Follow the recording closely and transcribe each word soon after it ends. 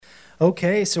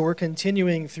Okay, so we're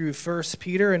continuing through 1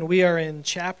 Peter, and we are in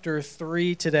chapter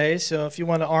 3 today. So if you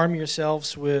want to arm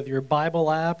yourselves with your Bible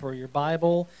app or your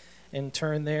Bible and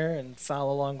turn there and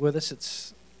follow along with us,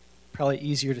 it's probably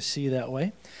easier to see that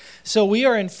way. So we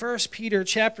are in 1 Peter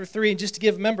chapter 3, and just to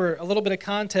give, remember, a little bit of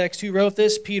context, who wrote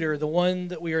this? Peter, the one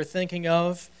that we are thinking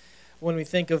of when we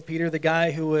think of Peter, the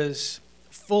guy who was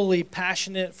fully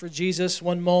passionate for Jesus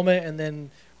one moment and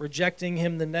then rejecting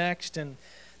him the next, and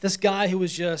this guy who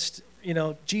was just,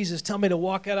 Jesus, tell me to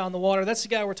walk out on the water. That's the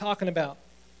guy we're talking about.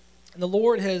 And the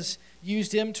Lord has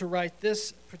used him to write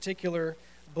this particular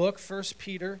book, 1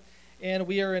 Peter. And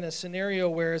we are in a scenario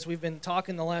where, as we've been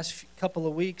talking the last couple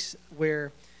of weeks,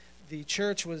 where the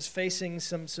church was facing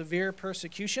some severe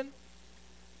persecution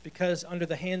because under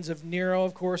the hands of Nero,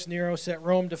 of course, Nero set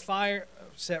Rome afire,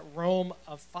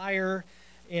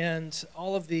 and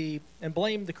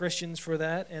blamed the Christians for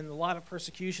that, and a lot of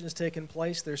persecution has taken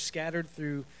place. They're scattered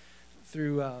through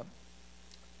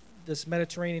this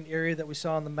Mediterranean area that we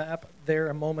saw on the map there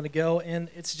a moment ago, and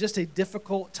it's just a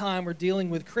difficult time. We're dealing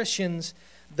with Christians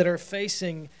that are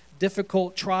facing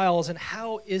difficult trials, and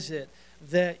how is it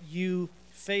that you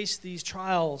face these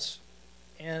trials,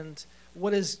 and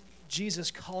what is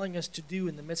Jesus calling us to do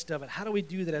in the midst of it? How do we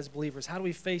do that as believers? How do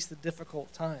we face the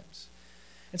difficult times?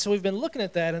 And so we've been looking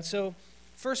at that, and so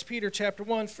 1 Peter chapter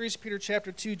 1, 1 Peter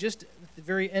chapter 2, just at the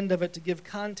very end of it, to give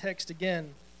context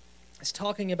again, it's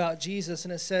talking about Jesus,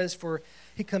 and it says, "For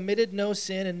he committed no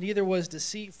sin, and neither was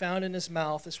deceit found in his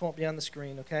mouth." This won't be on the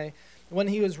screen, okay? "When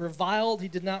he was reviled, he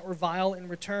did not revile in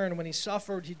return. When he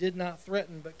suffered, he did not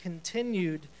threaten, but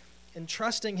continued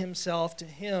entrusting himself to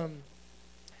him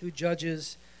who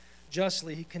judges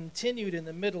justly." He continued in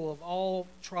the middle of all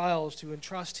trials to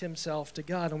entrust himself to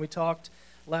God. And we talked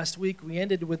last week, we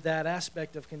ended with that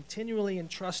aspect of continually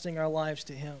entrusting our lives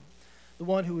to him, the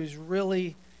one who is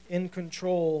really in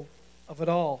control of it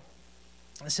all.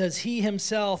 It says, "He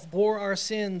himself bore our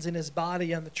sins in his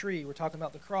body on the tree." We're talking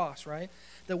about the cross, right?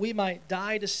 "That we might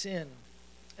die to sin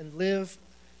and live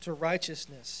to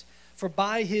righteousness. For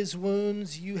by his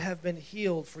wounds you have been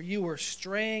healed, for you were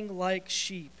straying like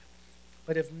sheep,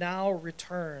 but have now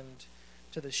returned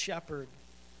to the shepherd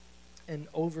and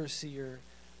overseer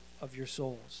of your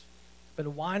souls."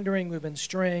 Been wandering, we've been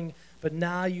straying, but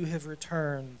now you have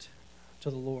returned to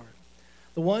the Lord,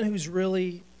 the one who's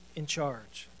really in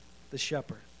charge, the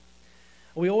shepherd.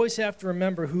 We always have to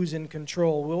remember who's in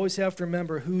control. We always have to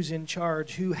remember who's in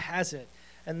charge, who has it,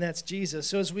 and that's Jesus.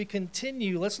 So as we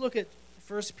continue, let's look at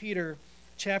 1 Peter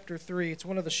chapter 3. It's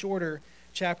one of the shorter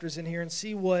chapters in here, and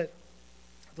see what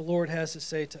the Lord has to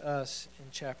say to us in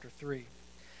chapter 3.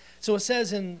 So it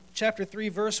says in chapter 3,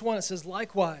 verse 1, it says,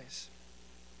 "Likewise,"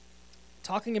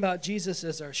 talking about Jesus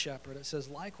as our shepherd, it says,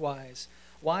 "Likewise,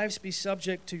 wives, be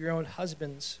subject to your own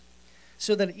husbands,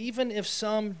 so that even if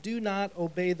some do not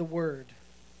obey the word,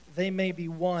 they may be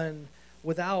won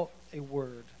without a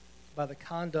word by the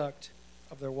conduct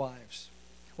of their wives.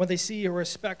 When they see your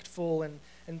respectful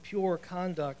and pure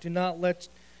conduct, do not let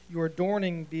your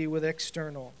adorning be with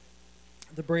external,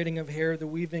 the braiding of hair, the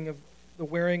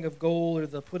wearing of gold, or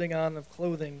the putting on of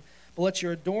clothing, but let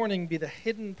your adorning be the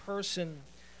hidden person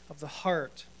of the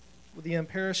heart, with the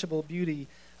imperishable beauty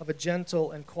of a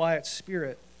gentle and quiet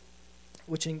spirit,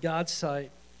 which in God's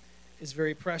sight is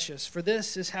very precious. For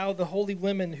this is how the holy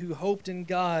women who hoped in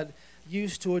God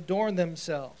used to adorn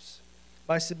themselves,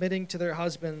 by submitting to their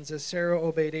husbands, as Sarah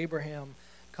obeyed Abraham,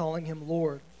 calling him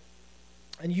Lord.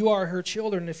 And you are her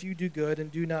children if you do good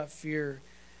and do not fear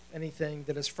anything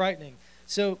that is frightening."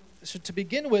 So to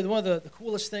begin with, one of the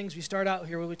coolest things we start out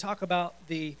here when we talk about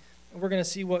and we're going to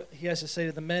see what he has to say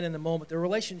to the men in a moment, the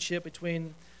relationship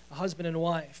between a husband and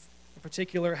wife, in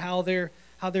particular how they're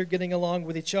getting along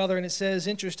with each other. And it says,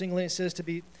 interestingly, it says to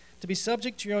be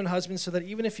subject to your own husbands, so that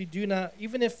even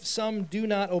if some do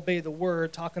not obey the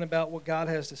word, talking about what God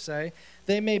has to say,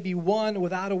 they may be won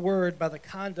without a word by the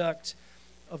conduct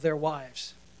of their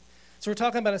wives. So we're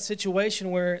talking about a situation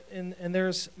where, and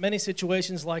there's many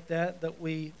situations like that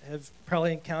we have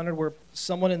probably encountered, where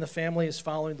someone in the family is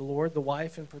following the Lord, the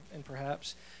wife and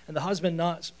perhaps, and the husband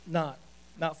not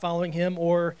following him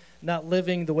or not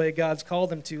living the way God's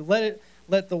called them to.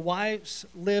 Let the wives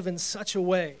live in such a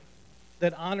way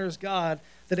that honors God,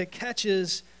 that it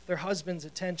catches their husband's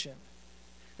attention,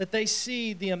 that they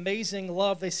see the amazing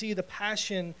love, they see the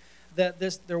passion that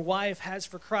their wife has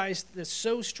for Christ is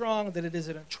so strong that it is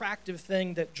an attractive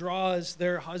thing that draws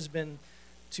their husband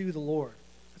to the Lord.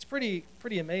 It's pretty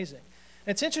amazing.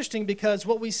 And it's interesting because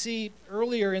what we see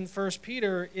earlier in 1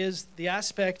 Peter is the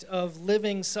aspect of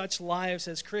living such lives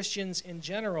as Christians in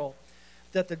general,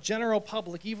 that the general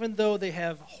public, even though they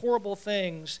have horrible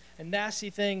things and nasty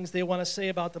things they want to say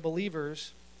about the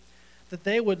believers, that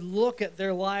they would look at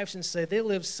their lives and say they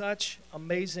live such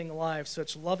amazing lives,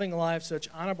 such loving lives, such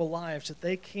honorable lives, that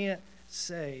they can't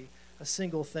say a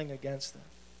single thing against them.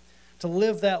 To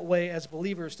live that way as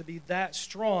believers, to be that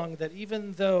strong that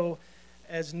even though,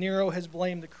 as Nero has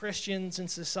blamed the Christians and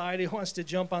society wants to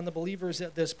jump on the believers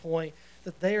at this point,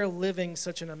 that they are living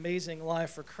such an amazing life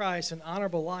for Christ, an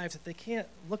honorable life, that they can't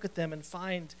look at them and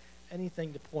find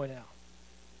anything to point out.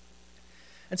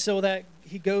 And so that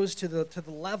he goes to the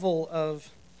level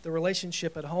of the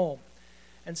relationship at home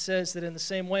and says that in the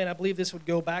same way, and I believe this would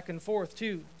go back and forth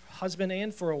too, husband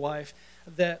and for a wife,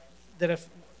 that if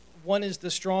one is the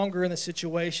stronger in the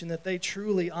situation, that they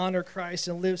truly honor Christ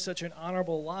and live such an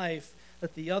honorable life,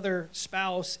 that the other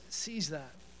spouse sees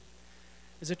that,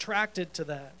 is attracted to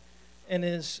that, and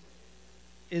is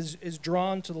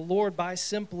drawn to the Lord by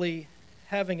simply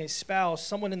having a spouse,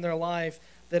 someone in their life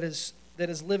that is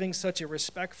living such a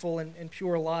respectful and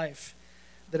pure life,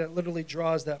 that it literally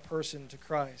draws that person to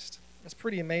Christ. That's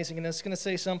pretty amazing, and it's going to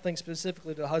say something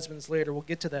specifically to husbands later. We'll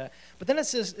get to that. But then it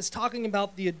says, it's talking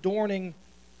about the adorning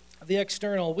of the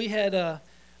external.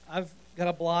 I've got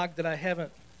a blog that I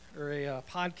haven't, or a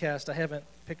podcast I haven't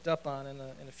picked up on in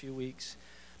a few weeks.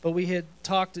 But we had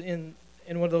talked in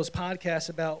one of those podcasts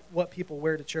about what people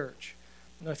wear to church.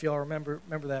 I don't know if y'all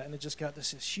remember that, and it just got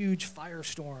this huge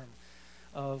firestorm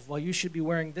of, well, you should be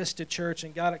wearing this to church,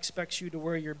 and God expects you to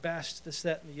wear your best, this,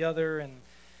 that, and the other,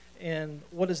 and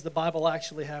what does the Bible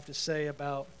actually have to say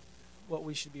about what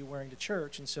we should be wearing to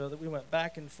church? And so that we went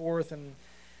back and forth, and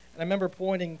I remember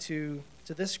pointing to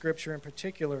this scripture in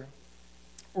particular,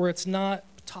 where it's not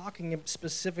talking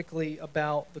specifically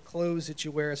about the clothes that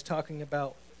you wear, it's talking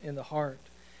about in the heart.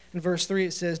 In verse 3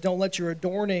 it says, don't let your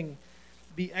adorning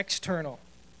be external.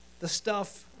 The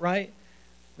stuff, right,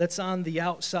 that's on the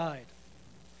outside.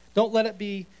 Don't let it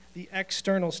be the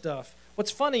external stuff.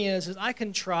 What's funny is I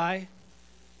can try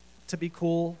to be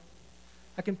cool.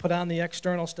 I can put on the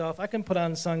external stuff. I can put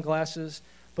on sunglasses,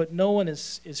 but no one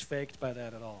is faked by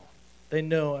that at all. They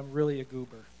know I'm really a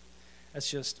goober. That's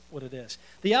just what it is.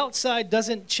 The outside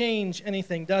doesn't change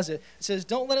anything, does it? It says,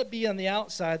 don't let it be on the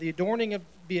outside, the adorning of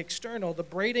be external, the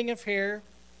braiding of hair,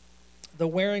 the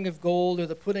wearing of gold, or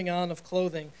the putting on of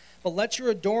clothing. But let your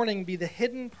adorning be the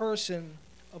hidden person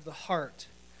of the heart,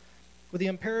 with the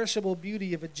imperishable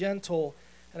beauty of a gentle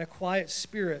and a quiet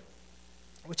spirit,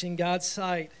 which in God's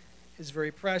sight is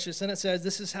very precious. And it says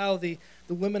this is how the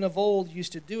women of old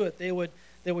used to do it. They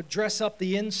would dress up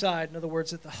the inside. In other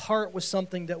words, that the heart was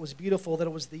something that was beautiful, that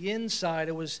it was the inside.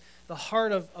 It was the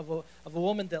heart of a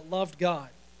woman that loved God,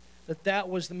 that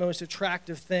was the most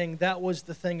attractive thing. That was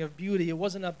the thing of beauty. It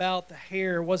wasn't about the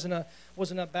hair. It wasn't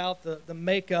about the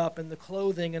makeup and the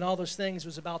clothing and all those things. It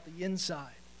was about the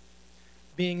inside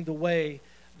being the way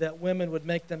that women would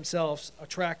make themselves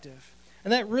attractive.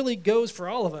 And that really goes for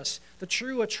all of us. The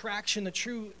true attraction, the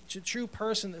true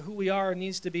person, who we are,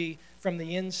 needs to be from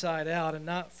the inside out and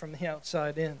not from the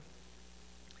outside in.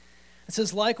 It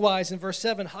says, likewise, in verse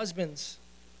 7, husbands,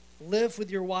 live with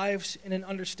your wives in an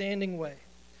understanding way,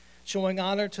 showing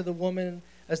honor to the woman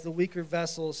as the weaker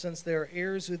vessel, since they are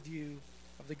heirs with you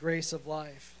of the grace of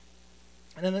life.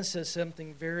 And then it says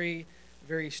something very,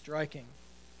 very striking.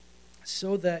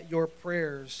 So that your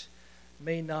prayers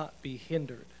may not be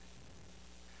hindered.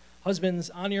 Husbands,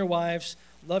 honor your wives,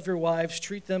 love your wives,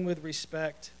 treat them with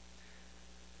respect,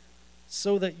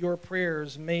 so that your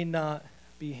prayers may not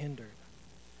be hindered.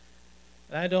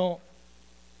 And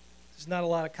there's not a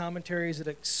lot of commentaries that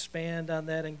expand on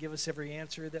that and give us every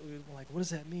answer that we like, what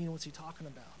does that mean? What's he talking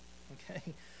about?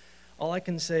 Okay. All I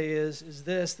can say is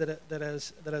this, that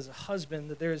as a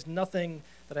husband, that there is nothing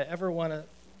that I ever want to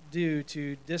do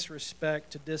to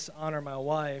disrespect, to dishonor my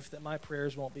wife, that my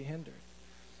prayers won't be hindered.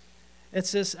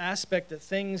 It's this aspect that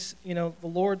things, the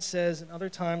Lord says, and other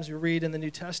times we read in the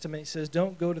New Testament, he says,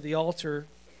 don't go to the altar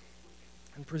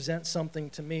and present something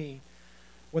to me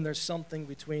when there's something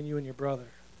between you and your brother.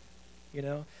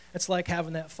 It's like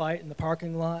having that fight in the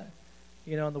parking lot,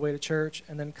 on the way to church,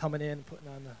 and then coming in and putting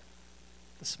on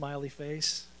the smiley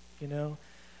face, and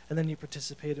then you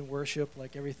participate in worship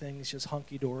like everything's just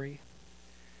hunky-dory.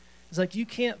 It's like you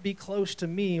can't be close to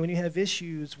me when you have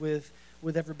issues with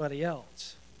everybody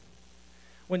else.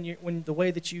 When the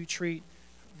way that you treat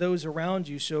those around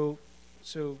you so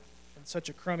in such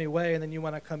a crummy way, and then you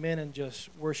want to come in and just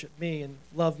worship me and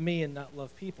love me and not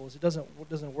love people. It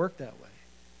doesn't work that way.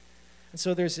 And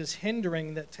so there's this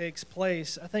hindering that takes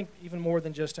place, I think even more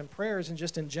than just in prayers and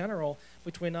just in general,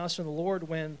 between us and the Lord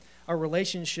when our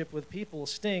relationship with people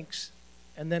stinks,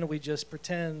 and then we just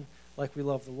pretend like we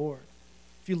love the Lord.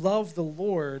 If you love the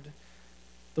Lord,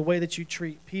 the way that you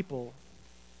treat people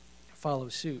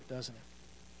follows suit, doesn't it?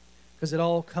 Because it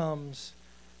all comes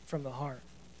from the heart.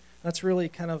 That's really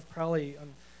kind of probably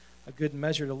a good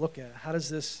measure to look at. How does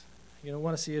this,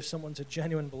 want to see if someone's a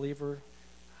genuine believer,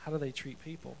 how do they treat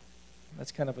people?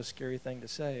 That's kind of a scary thing to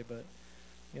say, but,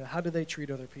 how do they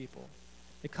treat other people?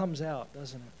 It comes out,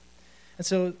 doesn't it? And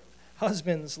so,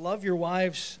 husbands, love your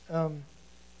wives,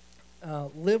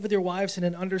 live with your wives in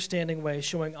an understanding way,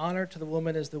 showing honor to the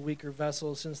woman as the weaker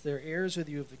vessel, since they're heirs with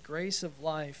you of the grace of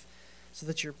life, so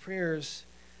that your prayers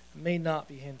may not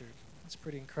be hindered. It's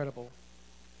pretty incredible.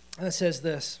 And it says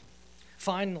this,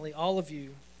 finally, all of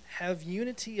you have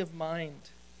unity of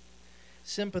mind,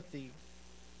 sympathy,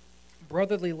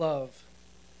 brotherly love,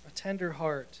 a tender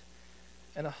heart,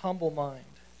 and a humble mind.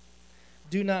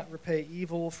 Do not repay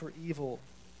evil for evil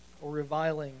or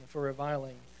reviling for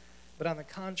reviling, but on the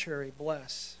contrary,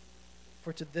 bless.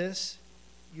 For to this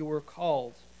you were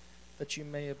called, that you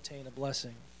may obtain a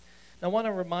blessing. Now, I want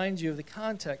to remind you of the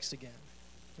context again.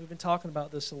 We've been talking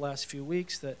about this the last few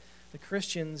weeks, that the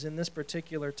Christians in this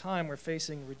particular time were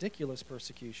facing ridiculous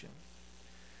persecution.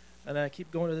 And I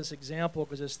keep going to this example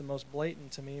because it's the most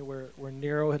blatant to me, where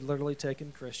Nero had literally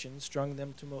taken Christians, strung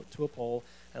them to a pole,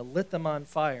 and lit them on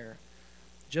fire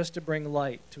just to bring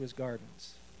light to his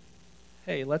gardens.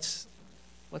 Hey, let's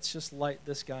just light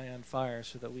this guy on fire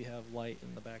so that we have light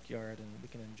in the backyard and we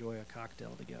can enjoy a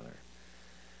cocktail together.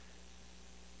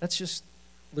 That's just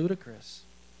ludicrous.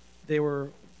 They were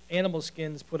animal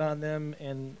skins put on them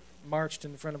and marched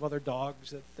in front of other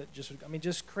dogs that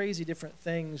just crazy different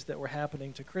things that were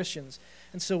happening to Christians.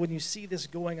 And so when you see this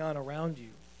going on around you,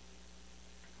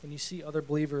 when you see other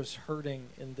believers hurting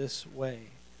in this way,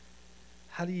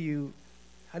 how do you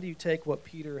take what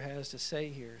Peter has to say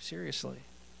here seriously?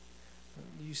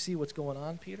 Do you see what's going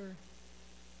on, Peter?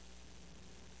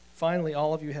 Finally,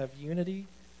 all of you have unity,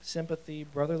 sympathy,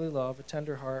 brotherly love, a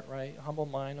tender heart, right? A humble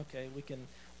mind. Okay, we can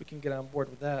get on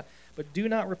board with that. But do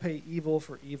not repay evil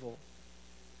for evil,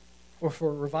 or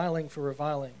for reviling for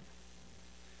reviling.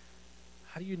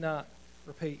 How do you not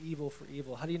repay evil for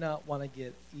evil? How do you not want to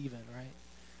get even, right?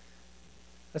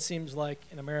 That seems like,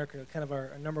 in America, kind of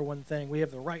our number one thing. We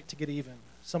have the right to get even.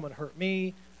 Someone hurt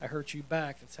me, I hurt you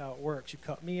back. That's how it works. You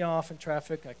cut me off in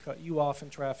traffic, I cut you off in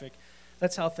traffic.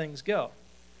 That's how things go.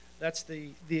 That's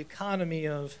the economy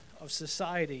of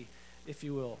society, if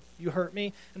you will. You hurt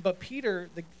me. But Peter,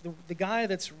 the guy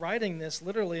that's writing this,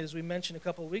 literally, as we mentioned a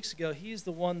couple of weeks ago, he's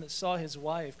the one that saw his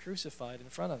wife crucified in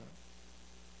front of him,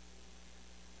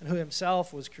 and who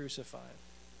himself was crucified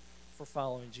for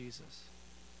following Jesus.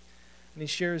 And he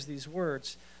shares these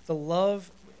words. The love,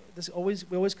 we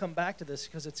always come back to this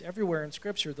because it's everywhere in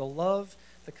Scripture. The love,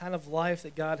 the kind of life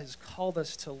that God has called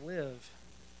us to live,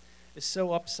 is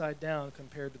so upside down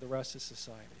compared to the rest of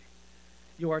society.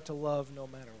 You are to love no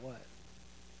matter what.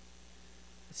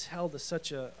 It's held to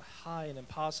such a high and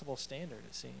impossible standard,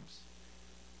 it seems.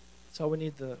 So we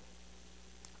need the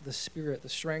Spirit, the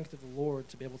strength of the Lord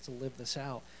to be able to live this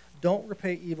out. Don't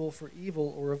repay evil for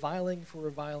evil or reviling for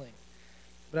reviling,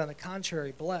 but on the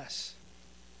contrary, bless.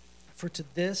 For to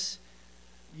this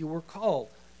you were called.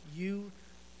 You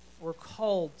were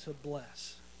called to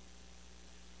bless.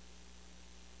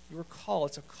 You were called.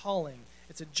 It's a calling.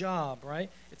 It's a job, right?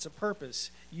 It's a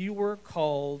purpose. You were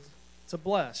called to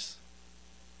bless.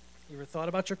 You ever thought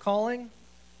about your calling?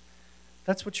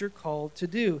 That's what you're called to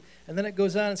do. And then it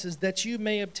goes on and says, that you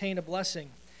may obtain a blessing.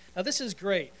 Now this is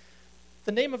great.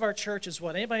 The name of our church is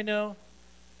what? Anybody know?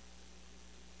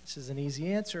 This is an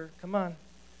easy answer. Come on.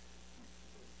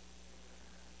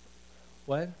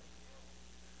 What?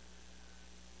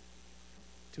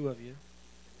 Two of you.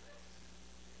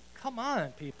 Come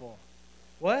on, people.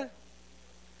 What?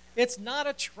 It's not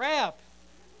a trap.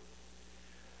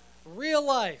 Real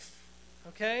life.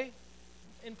 Okay?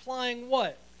 Implying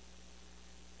what?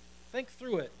 Think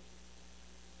through it.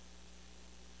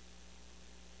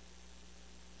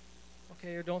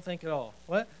 Okay, or don't think at all.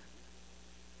 What?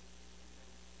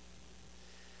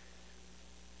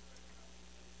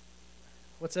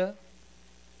 What's that?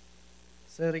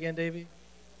 Say it again, Davey.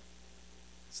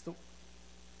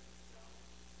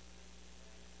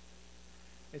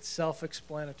 It's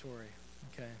self-explanatory.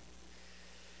 Okay.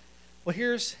 Well,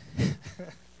 here's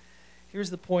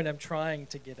the point I'm trying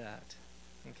to get at.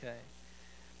 Okay.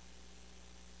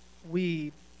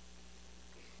 We,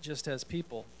 just as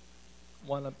people,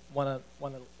 want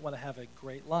to have a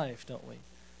great life, don't we?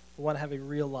 We want to have a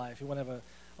real life. We want to have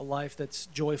a life that's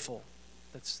joyful,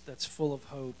 that's full of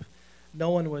hope. No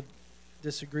one would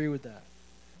disagree with that,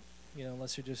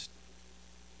 unless you're just,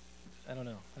 I don't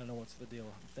know what's the deal.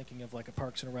 I'm thinking of like a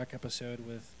Parks and Rec episode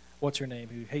with what's her name,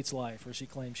 who hates life, or she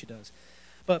claims she does.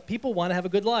 But people want to have a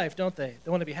good life, don't they?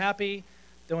 They want to be happy.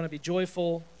 They want to be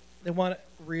joyful. They want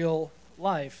real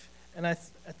life. And I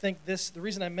think the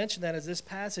reason I mention that is this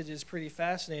passage is pretty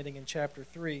fascinating in chapter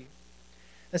 3.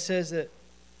 It says that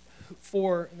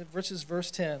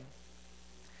verse 10,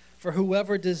 for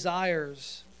whoever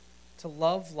desires to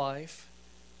love life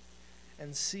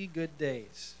and see good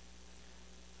days.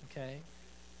 Okay?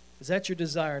 Is that your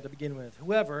desire to begin with?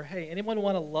 Whoever, hey, anyone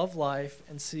want to love life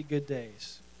and see good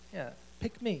days? Yeah,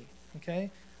 pick me. Okay?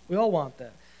 We all want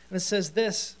that. And it says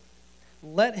this,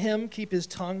 let him keep his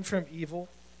tongue from evil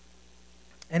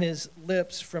and his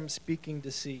lips from speaking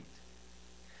deceit.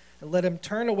 And let him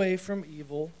turn away from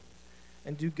evil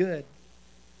and do good.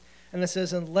 And it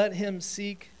says, and let him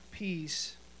seek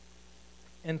peace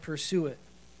and pursue it.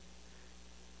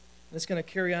 And it's going to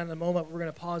carry on in a moment. We're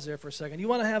going to pause there for a second. You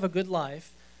want to have a good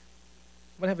life.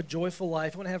 You want to have a joyful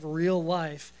life. You want to have a real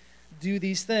life. Do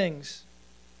these things.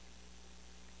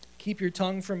 Keep your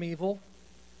tongue from evil.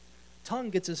 Tongue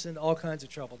gets us into all kinds of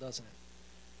trouble, doesn't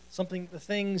it? The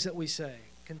things that we say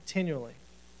continually.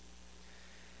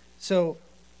 So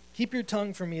keep your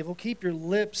tongue from evil. Keep your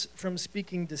lips from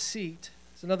speaking deceit.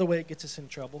 It's another way it gets us in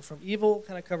trouble. From evil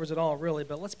kind of covers it all, really,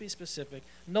 but let's be specific.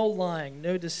 No lying,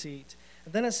 no deceit.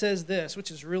 And then it says this,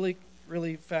 which is really,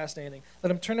 really fascinating.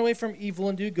 Let him turn away from evil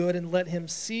and do good, and let him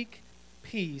seek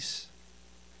peace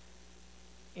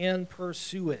and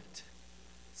pursue it.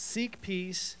 Seek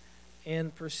peace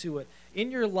and pursue it.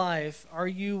 In your life, are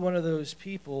you one of those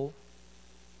people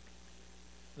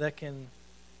that can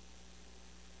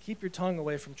keep your tongue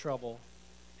away from trouble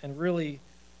and really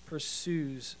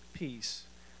pursues peace,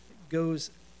 goes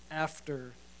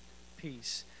after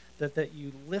peace, that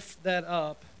you lift that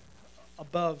up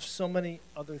above so many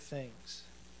other things?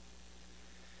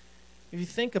 If you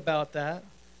think about that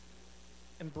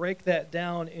and break that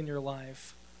down in your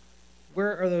life,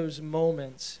 where are those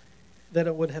moments that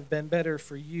it would have been better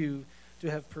for you to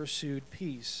have pursued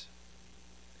peace?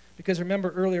 Because remember,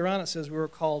 earlier on it says we were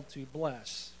called to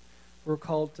bless. We're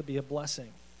called to be a blessing.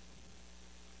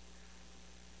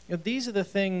 These are the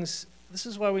things, this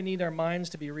is why we need our minds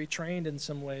to be retrained in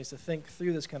some ways to think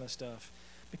through this kind of stuff.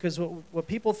 Because what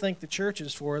people think the church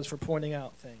is for pointing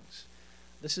out things.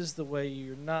 This is the way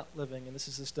you're not living, and this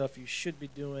is the stuff you should be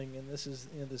doing, and this is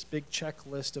this big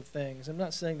checklist of things. I'm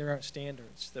not saying there aren't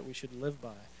standards that we should live by,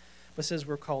 but it says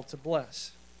we're called to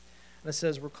bless. And it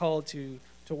says we're called to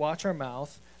watch our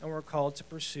mouth, and we're called to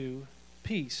pursue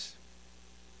peace.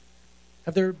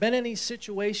 Have there been any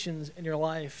situations in your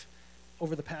life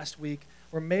over the past week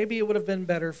where maybe it would have been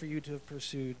better for you to have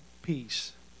pursued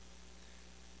peace?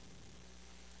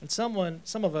 And some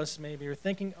of us maybe are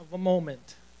thinking of a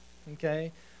moment,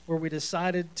 okay, where we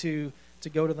decided to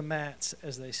go to the mats,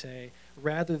 as they say,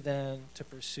 rather than to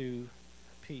pursue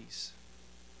peace.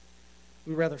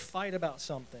 We'd rather fight about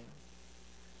something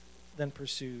than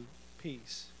pursue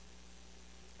peace.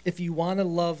 If you want to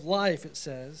love life, it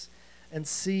says, and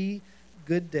see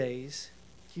good days,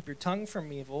 keep your tongue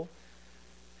from evil,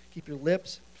 keep your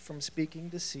lips from speaking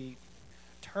deceit,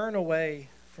 turn away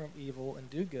from evil and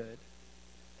do good,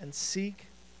 and seek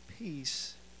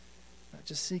peace. Not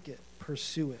just seek it,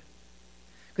 pursue it.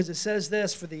 Because it says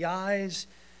this, for the eyes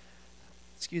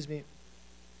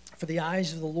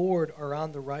of the Lord are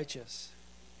on the righteous,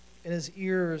 and his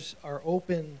ears are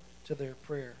open to their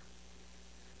prayer.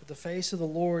 But the face of the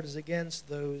Lord is against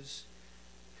those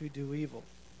who do evil.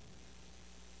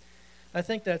 I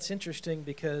think that's interesting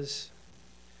because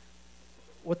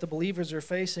what the believers are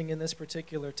facing in this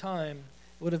particular time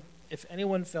would have, if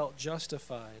anyone felt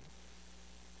justified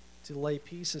to lay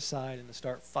peace aside and to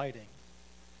start fighting,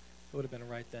 it would have been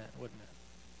right then, wouldn't it?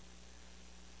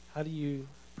 How do you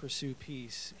pursue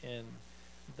peace in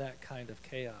that kind of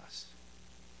chaos?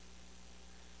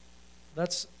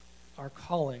 That's our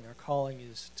calling. Our calling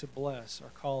is to bless. Our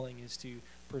calling is to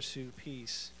pursue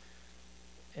peace.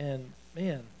 And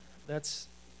man, that's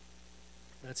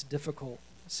difficult,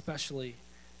 especially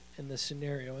in this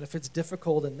scenario. And if it's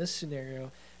difficult in this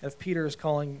scenario, if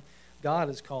God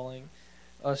is calling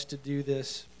us to do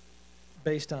this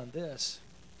based on this,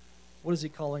 what is he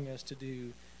calling us to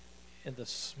do in the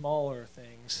smaller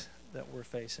things that we're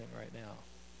facing right now?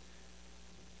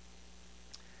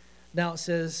 Now it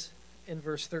says in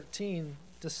verse 13,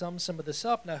 to sum some of this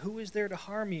up, now who is there to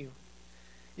harm you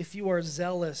if you are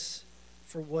zealous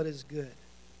for what is good?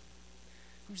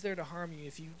 Who's there to harm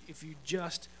you if you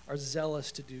just are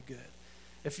zealous to do good?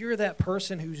 If you're that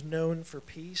person who's known for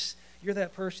peace, you're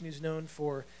that person who's known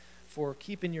for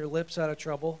keeping your lips out of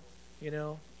trouble,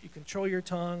 you control your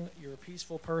tongue, you're a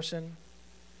peaceful person.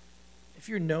 If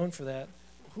you're known for that,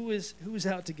 who's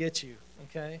out to get you,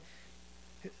 okay?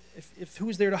 If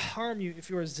who's there to harm you if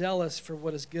you are zealous for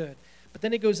what is good. But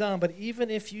then it goes on, but even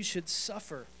if you should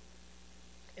suffer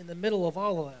in the middle of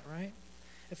all of that, right?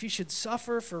 If you should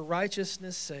suffer for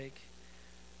righteousness' sake,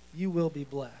 you will be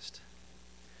blessed.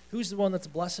 Who's the one that's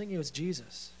blessing you? It's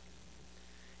Jesus.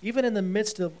 Even in the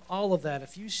midst of all of that,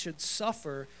 if you should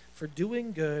suffer for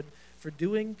doing good, for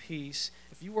doing peace,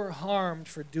 if you are harmed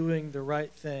for doing the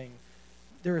right thing,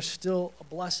 there is still a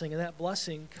blessing, and that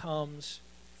blessing comes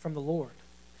from the Lord.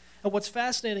 And what's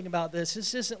fascinating about this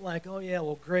isn't like, oh yeah,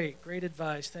 well great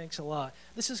advice, thanks a lot.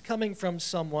 This is coming from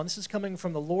someone, this is coming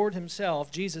from the Lord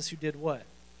himself, Jesus, who did what?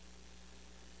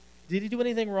 Did he do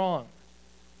anything wrong?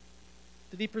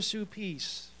 Did he pursue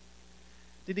peace?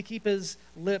 Did he keep his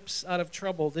lips out of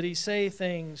trouble? Did he say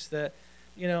things that,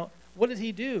 what did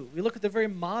he do? We look at the very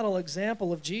model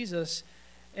example of Jesus,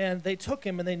 and they took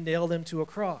him and they nailed him to a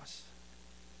cross.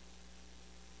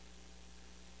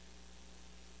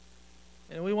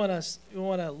 And we want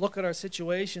to look at our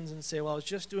situations and say, well, I was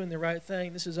just doing the right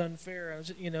thing. This is unfair.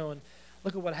 And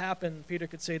look at what happened. Peter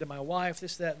could say to my wife,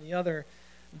 this, that, and the other.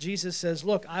 Jesus says,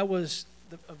 look, I was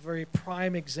a very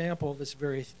prime example of this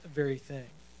very thing.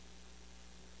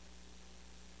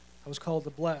 I was called to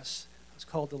bless. I was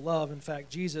called to love. In fact,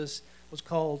 Jesus was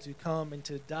called to come and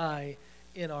to die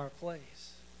in our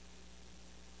place.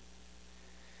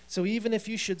 So even if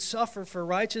you should suffer for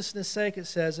righteousness' sake, it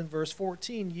says in verse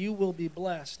 14, you will be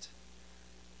blessed.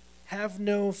 Have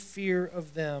no fear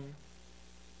of them,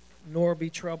 nor be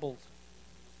troubled.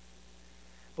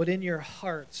 But in your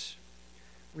hearts,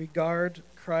 regard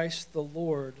Christ the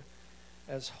Lord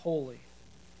as holy,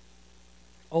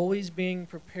 always being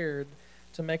prepared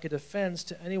to make a defense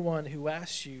to anyone who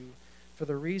asks you for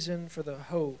the reason for the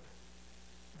hope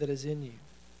that is in you.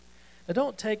 Now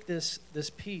don't take this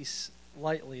peace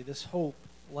lightly, this hope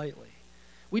lightly.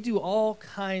 We do all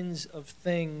kinds of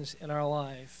things in our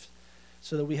life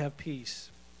so that we have peace.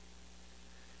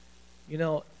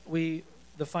 The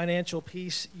Financial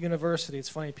Peace University, it's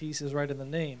funny, peace is right in the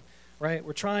name, right?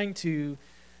 We're trying to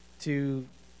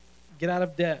get out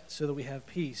of debt so that we have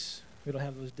peace. We don't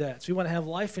have those debts. We want to have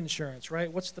life insurance,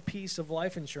 right? What's the peace of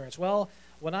life insurance? Well,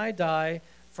 when I die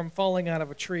from falling out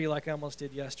of a tree like I almost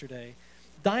did yesterday,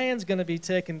 Diane's going to be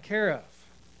taken care of.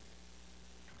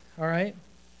 All right?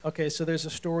 Okay, so there's a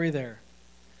story there.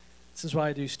 This is why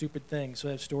I do stupid things, so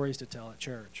I have stories to tell at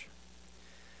church.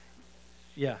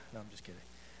 Yeah, no, I'm just kidding.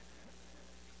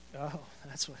 Oh,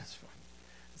 that's fun.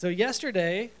 So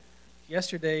yesterday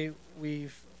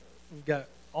we've got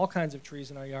all kinds of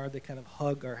trees in our yard that kind of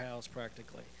hug our house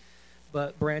practically.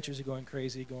 But branches are going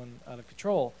crazy, going out of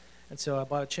control. And so I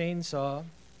bought a chainsaw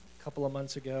a couple of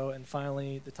months ago, and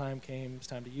finally the time came, it's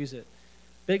time to use it.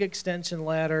 Big extension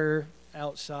ladder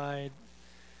outside,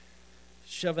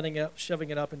 shoving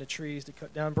it up into trees to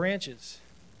cut down branches.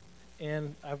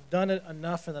 And I've done it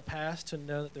enough in the past to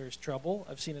know that there's trouble.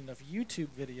 I've seen enough YouTube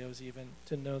videos even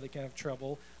to know the kind of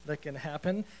trouble that can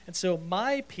happen. And so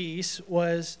my piece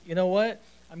was, you know what?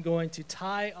 I'm going to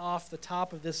tie off the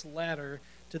top of this ladder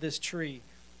to this tree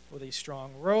with a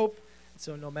strong rope.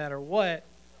 So no matter what,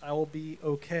 I will be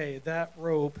okay. That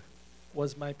rope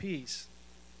was my piece.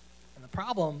 And the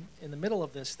problem in the middle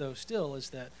of this, though, still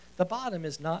is that the bottom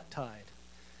is not tied.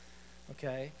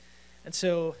 Okay? And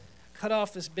so cut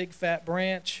off this big fat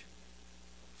branch,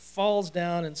 falls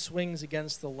down and swings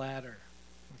against the ladder.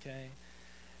 Okay?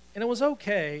 And it was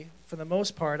okay for the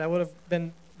most part. I would have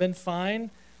been fine.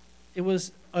 It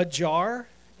was ajar,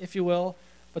 if you will,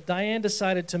 but Diane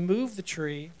decided to move the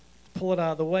tree, pull it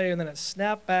out of the way, and then it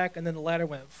snapped back, and then the ladder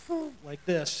went like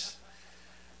this.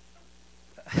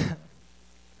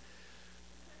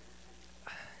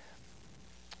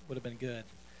 Would have been good.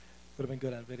 Would have been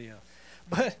good on video.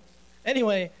 But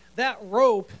anyway, that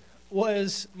rope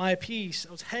was my piece.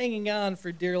 I was hanging on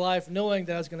for dear life, knowing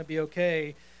that I was going to be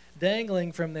okay,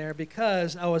 dangling from there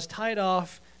because I was tied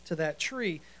off to that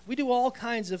tree. We do all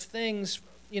kinds of things,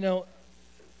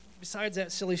 besides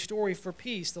that silly story for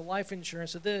peace, the life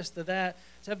insurance, of this, the that,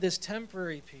 to have this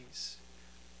temporary peace.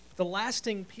 The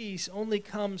lasting peace only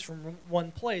comes from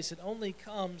one place. It only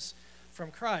comes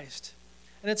from Christ.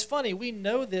 And it's funny, we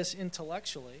know this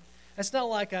intellectually. It's not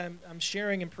like I'm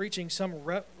sharing and preaching some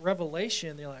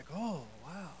revelation. They're like, oh,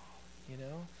 wow,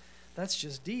 that's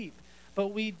just deep. But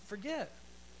we forget.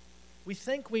 We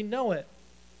think we know it,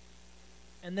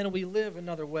 and then we live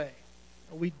another way.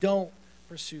 We don't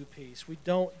pursue peace. We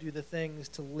don't do the things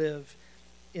to live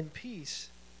in peace.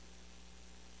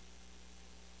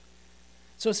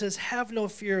 So it says, have no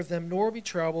fear of them, nor be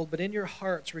troubled, but in your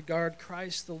hearts regard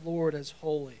Christ the Lord as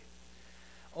holy,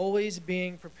 always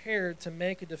being prepared to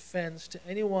make a defense to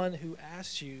anyone who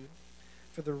asks you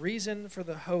for the reason for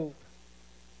the hope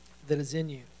that is in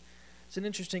you. It's an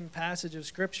interesting passage of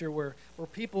Scripture where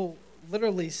people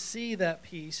literally see that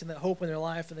peace and that hope in their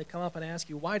life, and they come up and ask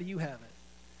you, why do you have it?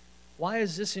 Why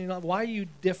is this in your life? Why are you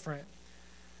different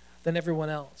than everyone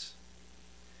else?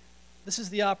 This is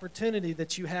the opportunity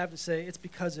that you have to say, it's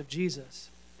because of Jesus.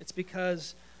 It's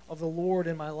because of the Lord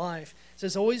in my life. It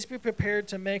says, always be prepared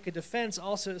to make a defense.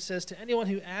 Also, it says, to anyone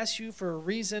who asks you for a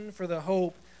reason for the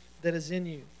hope that is in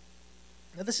you.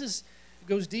 Now,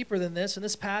 goes deeper than this, and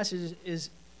this passage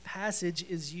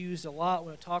is used a lot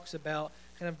when it talks about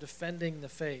kind of defending the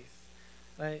faith.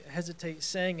 I hesitate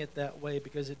saying it that way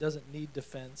because it doesn't need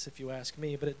defense, if you ask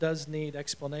me, but it does need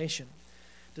explanation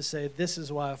to say, this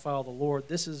is why I follow the Lord,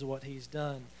 this is what he's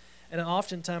done. And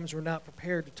oftentimes we're not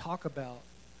prepared to talk about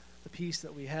the peace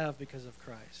that we have because of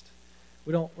Christ.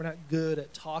 We're not good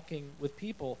at talking with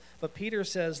people. But Peter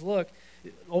says, look,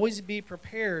 always be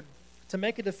prepared to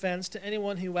make a defense to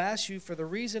anyone who asks you for the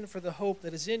reason for the hope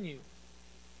that is in you.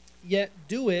 Yet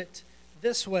do it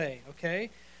this way, okay?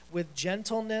 With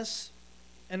gentleness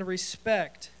and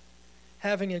respect,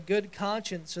 having a good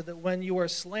conscience, so that when you are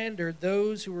slandered,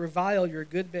 those who revile your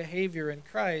good behavior in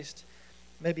Christ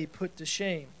may be put to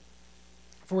shame.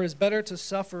 For it is better to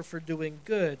suffer for doing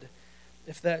good,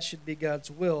 if that should be God's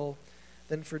will,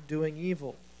 than for doing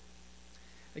evil.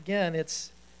 Again,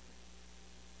 it's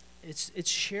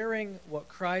sharing what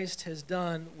Christ has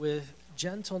done with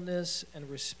gentleness and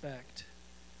respect,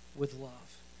 with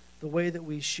love. The way that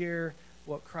we share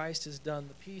what Christ has done,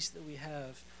 the peace that we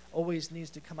have, always needs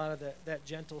to come out of that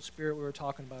gentle spirit we were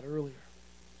talking about earlier.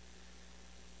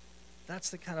 That's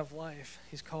the kind of life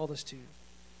he's called us to.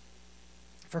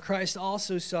 For Christ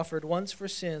also suffered once for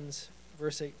sins,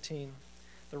 verse 18,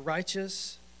 the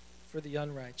righteous for the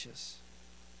unrighteous,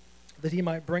 that he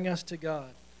might bring us to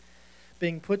God,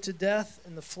 being put to death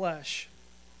in the flesh,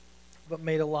 but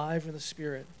made alive in the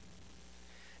Spirit,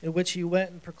 in which he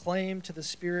went and proclaimed to the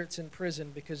spirits in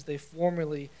prison, because they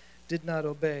formerly did not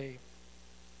obey,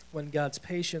 when God's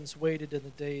patience waited in the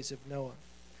days of Noah,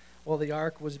 while the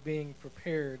ark was being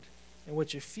prepared, in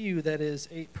which a few, that is,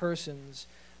 8 persons,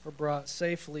 were brought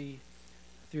safely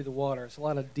through the water. It's a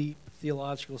lot of deep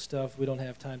theological stuff we don't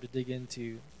have time to dig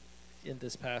into in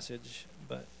this passage,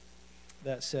 but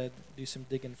that said, do some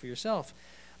digging for yourself.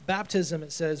 Baptism,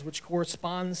 it says, which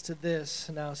corresponds to this,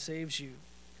 now saves you,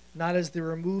 not as the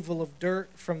removal of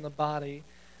dirt from the body,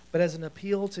 but as an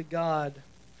appeal to God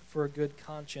for a good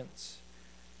conscience,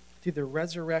 through the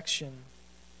resurrection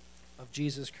of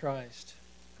Jesus Christ,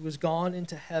 who has gone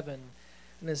into heaven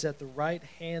and is at the right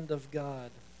hand of God,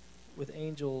 with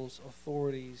angels,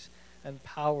 authorities, and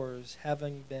powers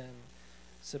having been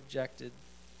subjected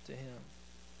to him.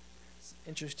 It's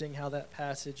interesting how that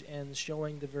passage ends,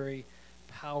 showing the very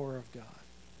power of God.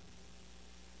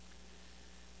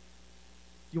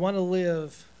 You want to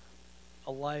live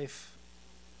a life,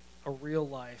 a real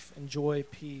life, enjoy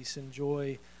peace,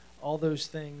 enjoy all those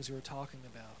things we're talking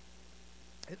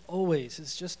about. It always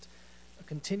is just a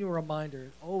continual reminder.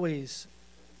 It always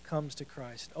comes to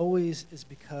Christ. Always is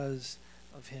because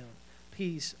of him.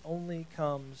 Peace only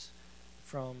comes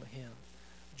from him.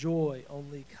 Joy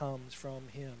only comes from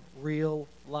him. Real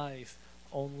life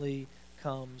only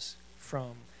comes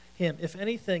from him. If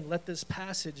anything, let this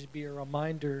passage be a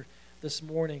reminder this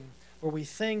morning where we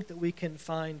think that we can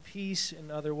find peace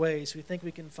in other ways. We think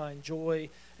we can find joy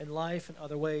in life in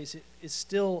other ways. It is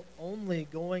still only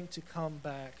going to come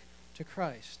back to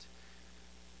Christ.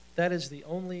 That is the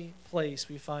only place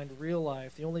we find real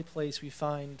life, the only place we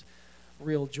find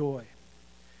real joy.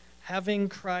 Having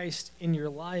Christ in your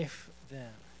life,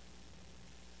 then,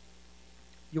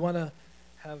 you want to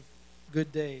have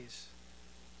good days.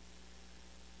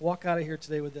 Walk out of here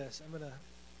today with this.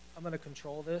 I'm gonna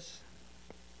control this.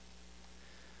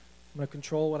 I'm going to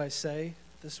control what I say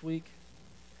this week.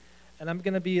 And I'm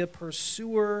going to be a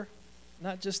pursuer,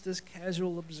 not just this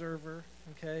casual observer,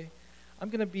 okay? I'm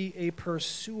going to be a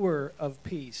pursuer of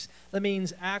peace. That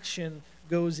means action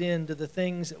goes into the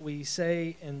things that we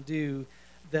say and do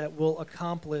that will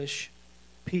accomplish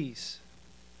peace.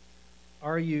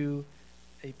 Are you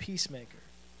a peacemaker?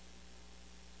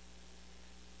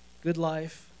 Good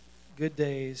life, good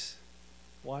days.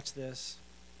 Watch this.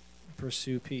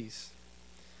 Pursue peace.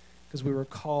 Because we were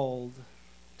called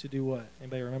to do what?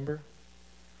 Anybody remember?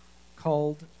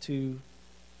 Called to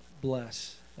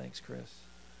bless. Thanks, Chris.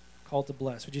 Called to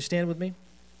bless. Would you stand with me?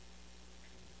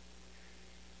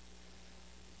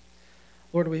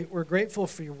 Lord, we're grateful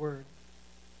for your word.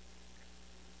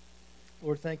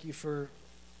 Lord, thank you for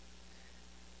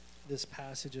this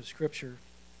passage of Scripture.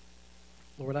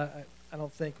 Lord, I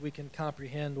don't think we can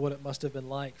comprehend what it must have been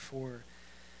like for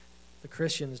the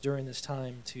Christians during this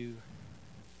time to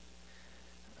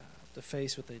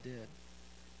face what they did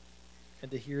and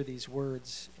to hear these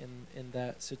words in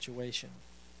that situation.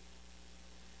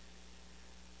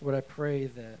 Lord, I pray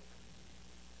that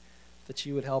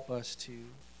you would help us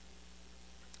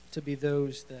to be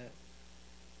those that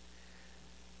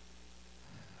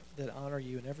honor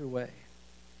you in every way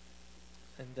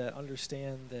and that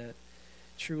understand that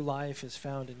true life is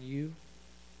found in you.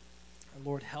 And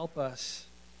Lord, help us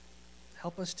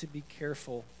to be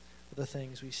careful with the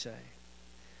things we say.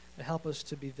 And help us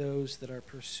to be those that are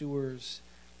pursuers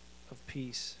of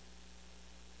peace.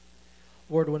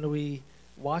 Lord, when we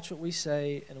watch what we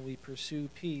say and we pursue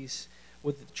peace,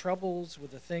 with the troubles,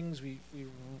 with the things we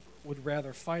would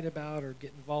rather fight about or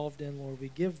get involved in, Lord, we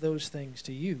give those things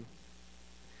to you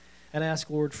and ask,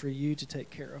 Lord, for you to take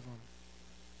care of them.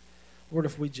 Lord,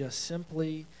 if we just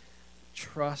simply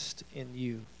trust in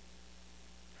you,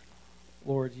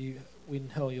 Lord, we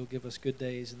know you'll give us good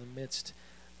days in the midst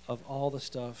of all the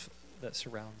stuff that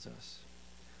surrounds us.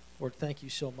 Lord, thank you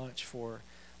so much for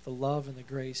the love and the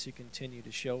grace you continue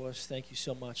to show us. Thank you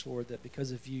so much, Lord, that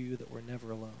because of you that we're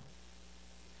never alone.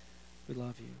 We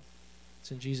love you.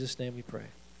 It's in Jesus' name we pray.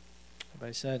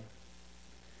 Everybody said,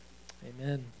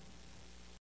 amen.